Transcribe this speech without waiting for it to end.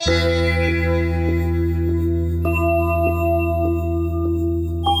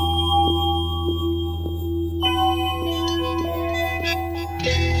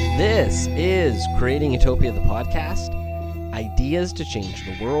is Creating Utopia, the podcast. Ideas to change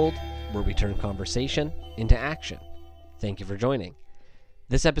the world, where we turn conversation into action. Thank you for joining.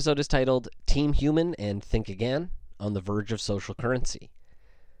 This episode is titled Team Human and Think Again, on the Verge of Social Currency.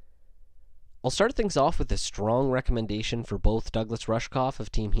 I'll start things off with a strong recommendation for both Douglas Rushkoff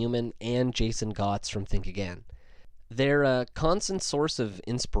of Team Human and Jason Gotts from Think Again. They're a constant source of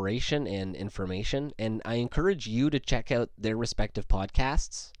inspiration and information, and I encourage you to check out their respective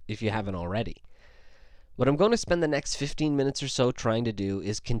podcasts if you haven't already. What I'm going to spend the next 15 minutes or so trying to do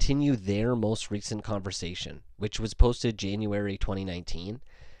is continue their most recent conversation, which was posted January 2019,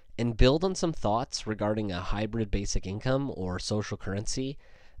 and build on some thoughts regarding a hybrid basic income or social currency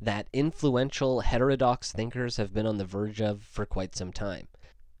that influential heterodox thinkers have been on the verge of for quite some time.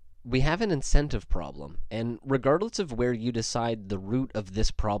 We have an incentive problem, and regardless of where you decide the root of this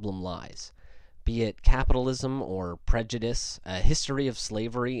problem lies, be it capitalism or prejudice, a history of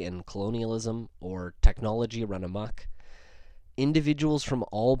slavery and colonialism, or technology run amok, individuals from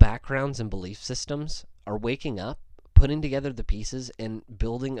all backgrounds and belief systems are waking up, putting together the pieces, and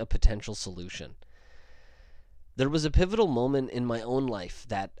building a potential solution. There was a pivotal moment in my own life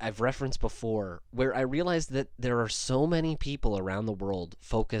that I've referenced before where I realized that there are so many people around the world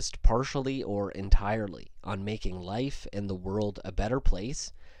focused partially or entirely on making life and the world a better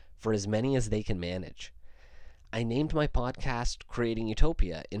place for as many as they can manage. I named my podcast Creating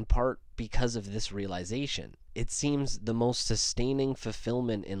Utopia in part because of this realization. It seems the most sustaining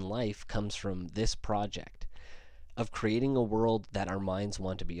fulfillment in life comes from this project of creating a world that our minds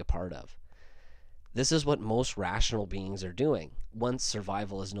want to be a part of. This is what most rational beings are doing once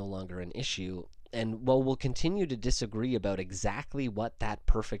survival is no longer an issue, and while we'll continue to disagree about exactly what that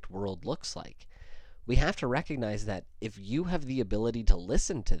perfect world looks like, we have to recognize that if you have the ability to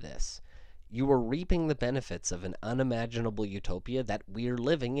listen to this, you are reaping the benefits of an unimaginable utopia that we're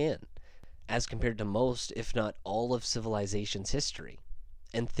living in, as compared to most, if not all, of civilization's history,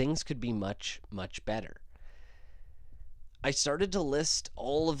 and things could be much, much better. I started to list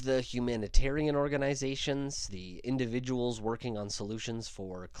all of the humanitarian organizations, the individuals working on solutions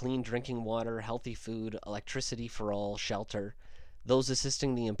for clean drinking water, healthy food, electricity for all, shelter, those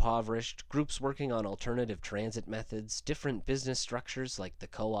assisting the impoverished, groups working on alternative transit methods, different business structures like the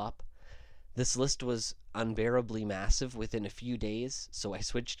co-op. This list was unbearably massive within a few days, so I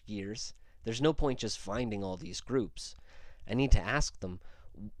switched gears. There's no point just finding all these groups. I need to ask them,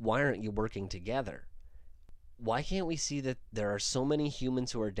 why aren't you working together? Why can't we see that there are so many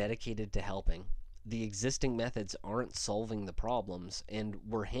humans who are dedicated to helping? The existing methods aren't solving the problems, and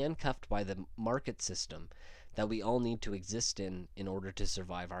we're handcuffed by the market system that we all need to exist in order to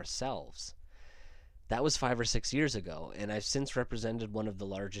survive ourselves. That was 5 or 6 years ago, and I've since represented one of the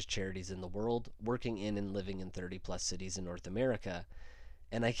largest charities in the world, working in and living in 30-plus cities in North America,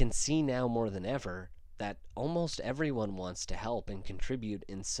 and I can see now more than ever that almost everyone wants to help and contribute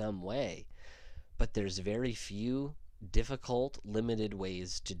in some way. But there's very few, difficult, limited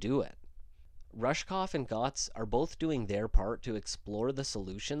ways to do it. Rushkoff and Gotts are both doing their part to explore the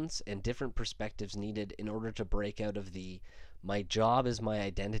solutions and different perspectives needed in order to break out of the "my job is my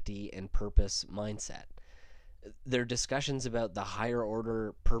identity and purpose" mindset. Their discussions about the higher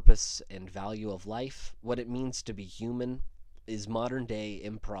order purpose and value of life, what it means to be human, is modern day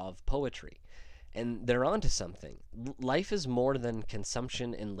improv poetry. And they're onto something. Life is more than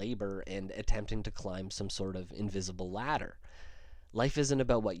consumption and labor and attempting to climb some sort of invisible ladder. Life isn't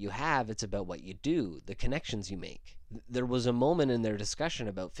about what you have, it's about what you do, the connections you make. There was a moment in their discussion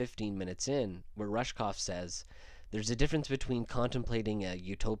about 15 minutes in where Rushkoff says, there's a difference between contemplating a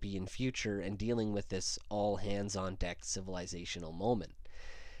utopian future and dealing with this all-hands-on-deck civilizational moment.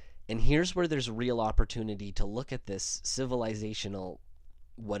 And here's where there's real opportunity to look at this civilizational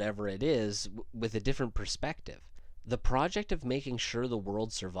whatever it is, with a different perspective. The project of making sure the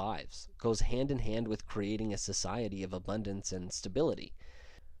world survives goes hand in hand with creating a society of abundance and stability.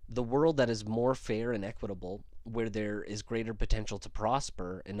 The world that is more fair and equitable, where there is greater potential to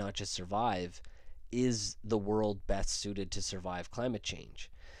prosper and not just survive, is the world best suited to survive climate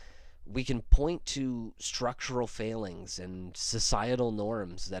change. We can point to structural failings and societal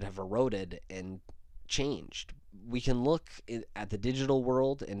norms that have eroded and changed. We can look at the digital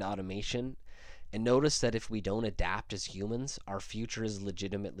world and automation and notice that if we don't adapt as humans, our future is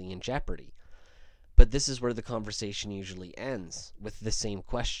legitimately in jeopardy. But this is where the conversation usually ends, with the same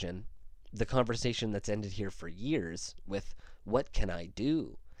question, the conversation that's ended here for years, with what can I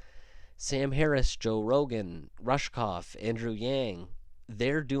do? Sam Harris, Joe Rogan, Rushkoff, Andrew Yang,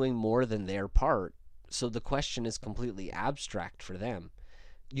 they're doing more than their part, so the question is completely abstract for them.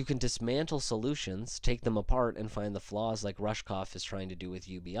 You can dismantle solutions, take them apart, and find the flaws like Rushkoff is trying to do with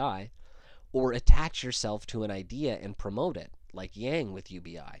UBI, or attach yourself to an idea and promote it, like Yang with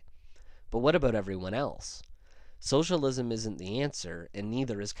UBI. But what about everyone else? Socialism isn't the answer, and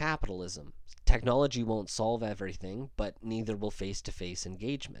neither is capitalism. Technology won't solve everything, but neither will face-to-face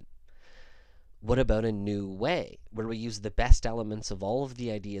engagement. What about a new way, where we use the best elements of all of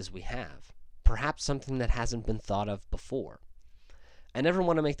the ideas we have? Perhaps something that hasn't been thought of before. I never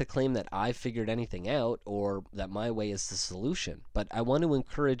want to make the claim that I've figured anything out or that my way is the solution, but I want to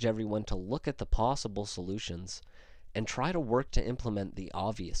encourage everyone to look at the possible solutions and try to work to implement the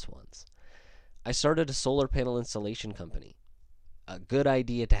obvious ones. I started a solar panel installation company. A good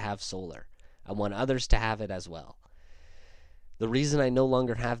idea to have solar. I want others to have it as well. The reason I no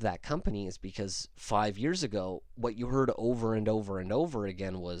longer have that company is because 5 years ago, what you heard over and over and over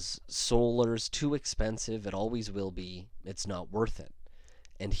again was solar's too expensive, it always will be, it's not worth it.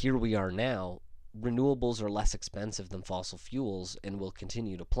 And here we are now, renewables are less expensive than fossil fuels and will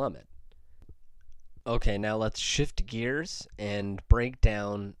continue to plummet. Okay, now let's shift gears and break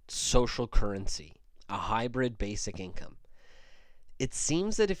down social currency, a hybrid basic income. It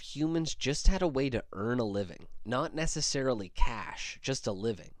seems that if humans just had a way to earn a living, not necessarily cash, just a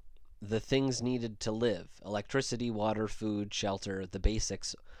living, the things needed to live, electricity, water, food, shelter, the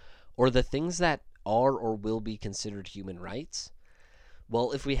basics, or the things that are or will be considered human rights,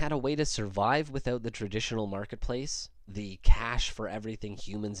 well, if we had a way to survive without the traditional marketplace, the cash for everything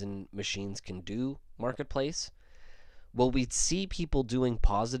humans and machines can do marketplace, well, we'd see people doing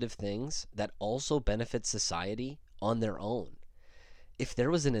positive things that also benefit society on their own. If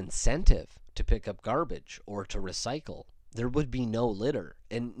there was an incentive to pick up garbage or to recycle, there would be no litter,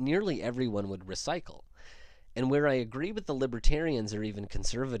 and nearly everyone would recycle. And where I agree with the libertarians or even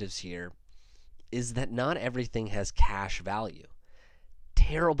conservatives here is that not everything has cash value.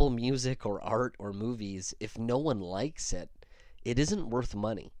 Terrible music or art or movies, if no one likes it, it isn't worth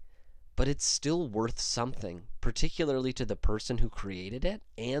money. But it's still worth something, particularly to the person who created it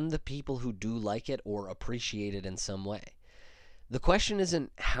and the people who do like it or appreciate it in some way. The question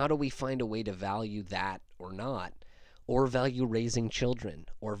isn't how do we find a way to value that or not, or value raising children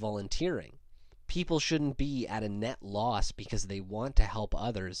or volunteering. People shouldn't be at a net loss because they want to help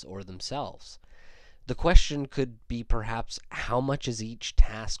others or themselves. The question could be perhaps how much is each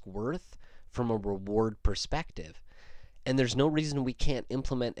task worth from a reward perspective? And there's no reason we can't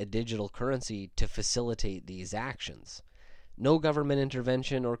implement a digital currency to facilitate these actions. No government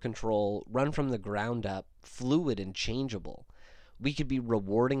intervention or control, run from the ground up, fluid and changeable. We could be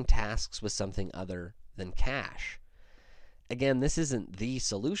rewarding tasks with something other than cash. Again, this isn't the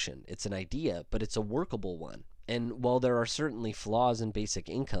solution. It's an idea, but it's a workable one. And while there are certainly flaws in basic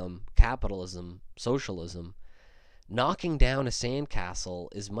income, capitalism, socialism, knocking down a sandcastle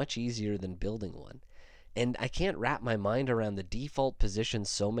is much easier than building one. And I can't wrap my mind around the default position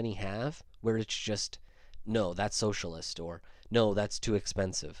so many have, where it's just, no, that's socialist, or no, that's too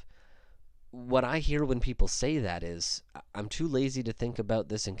expensive. What I hear when people say that is, I'm too lazy to think about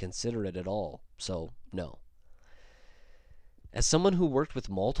this and consider it at all, so no. As someone who worked with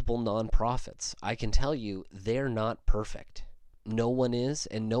multiple nonprofits, I can tell you they're not perfect. No one is,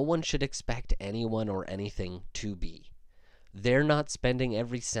 and no one should expect anyone or anything to be. They're not spending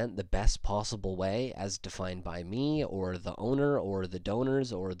every cent the best possible way as defined by me or the owner or the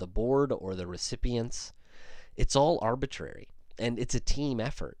donors or the board or the recipients. It's all arbitrary, and it's a team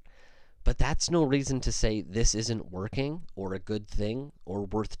effort. But that's no reason to say this isn't working or a good thing or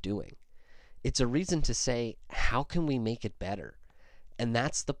worth doing. It's a reason to say, how can we make it better? And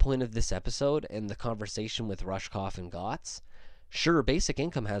that's the point of this episode and the conversation with Rushkoff and Gotts. Sure, basic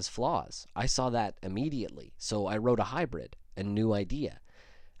income has flaws. I saw that immediately, so I wrote a hybrid, a new idea.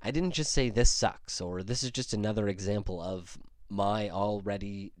 I didn't just say this sucks, or this is just another example of my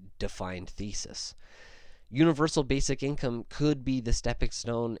already defined thesis. Universal basic income could be the stepping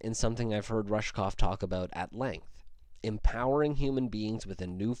stone in something I've heard Rushkoff talk about at length. Empowering human beings with a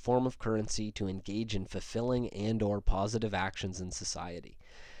new form of currency to engage in fulfilling and or positive actions in society.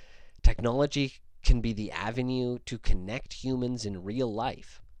 Technology can be the avenue to connect humans in real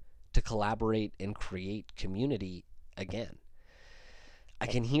life, to collaborate and create community again. I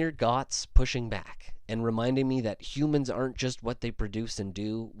can hear Gotts pushing back and reminding me that humans aren't just what they produce and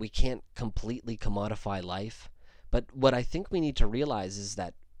do. We can't completely commodify life. But what I think we need to realize is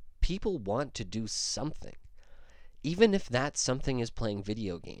that people want to do something. Even if that something is playing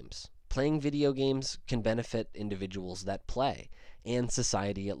video games. Playing video games can benefit individuals that play and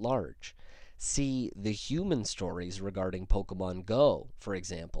society at large. See the human stories regarding Pokemon Go, for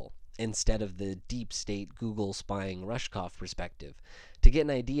example, instead of the deep state Google spying Rushkoff perspective, to get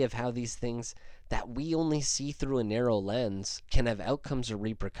an idea of how these things that we only see through a narrow lens can have outcomes or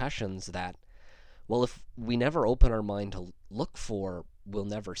repercussions that, well, if we never open our mind to look for, we'll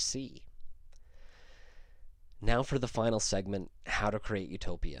never see. Now for the final segment, how to create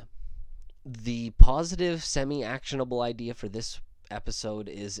utopia. The positive, semi-actionable idea for this episode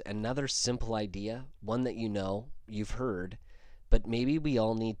is another simple idea, one that you've heard, but maybe we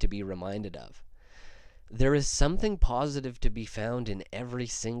all need to be reminded of. There is something positive to be found in every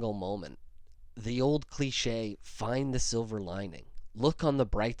single moment. The old cliche, find the silver lining. Look on the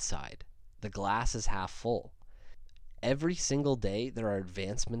bright side. The glass is half full. Every single day there are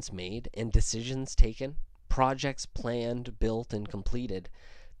advancements made and decisions taken, projects planned, built, and completed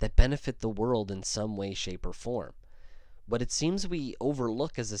that benefit the world in some way, shape, or form. What it seems we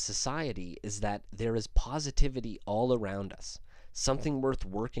overlook as a society is that there is positivity all around us, something worth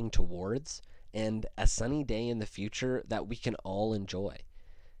working towards, and a sunny day in the future that we can all enjoy.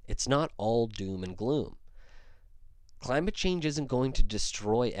 It's not all doom and gloom. Climate change isn't going to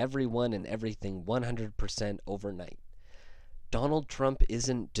destroy everyone and everything 100% overnight. Donald Trump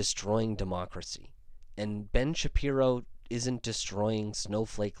isn't destroying democracy, and Ben Shapiro isn't destroying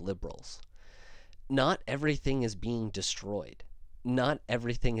snowflake liberals. Not everything is being destroyed. Not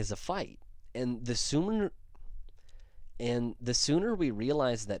everything is a fight. And the sooner we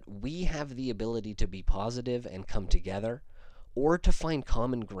realize that we have the ability to be positive and come together, or to find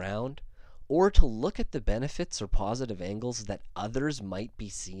common ground, or to look at the benefits or positive angles that others might be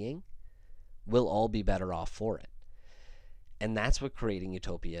seeing, we'll all be better off for it. And that's what creating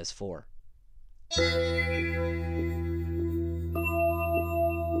utopia is for.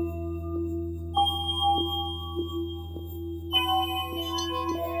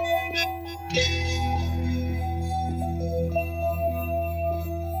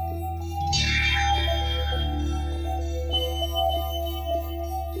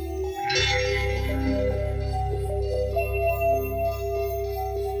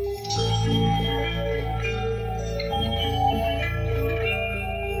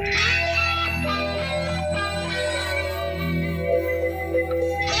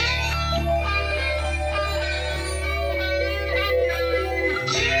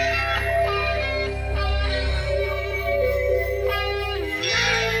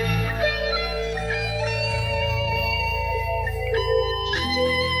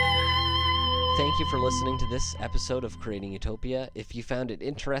 Thank you for listening to this episode of Creating Utopia. If you found it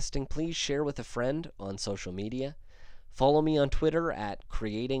interesting, please share with a friend on social media. Follow me on Twitter at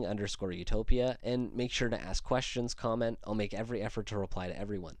creating_utopia, and make sure to ask questions, comment. I'll make every effort to reply to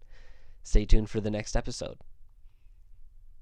everyone. Stay tuned for the next episode.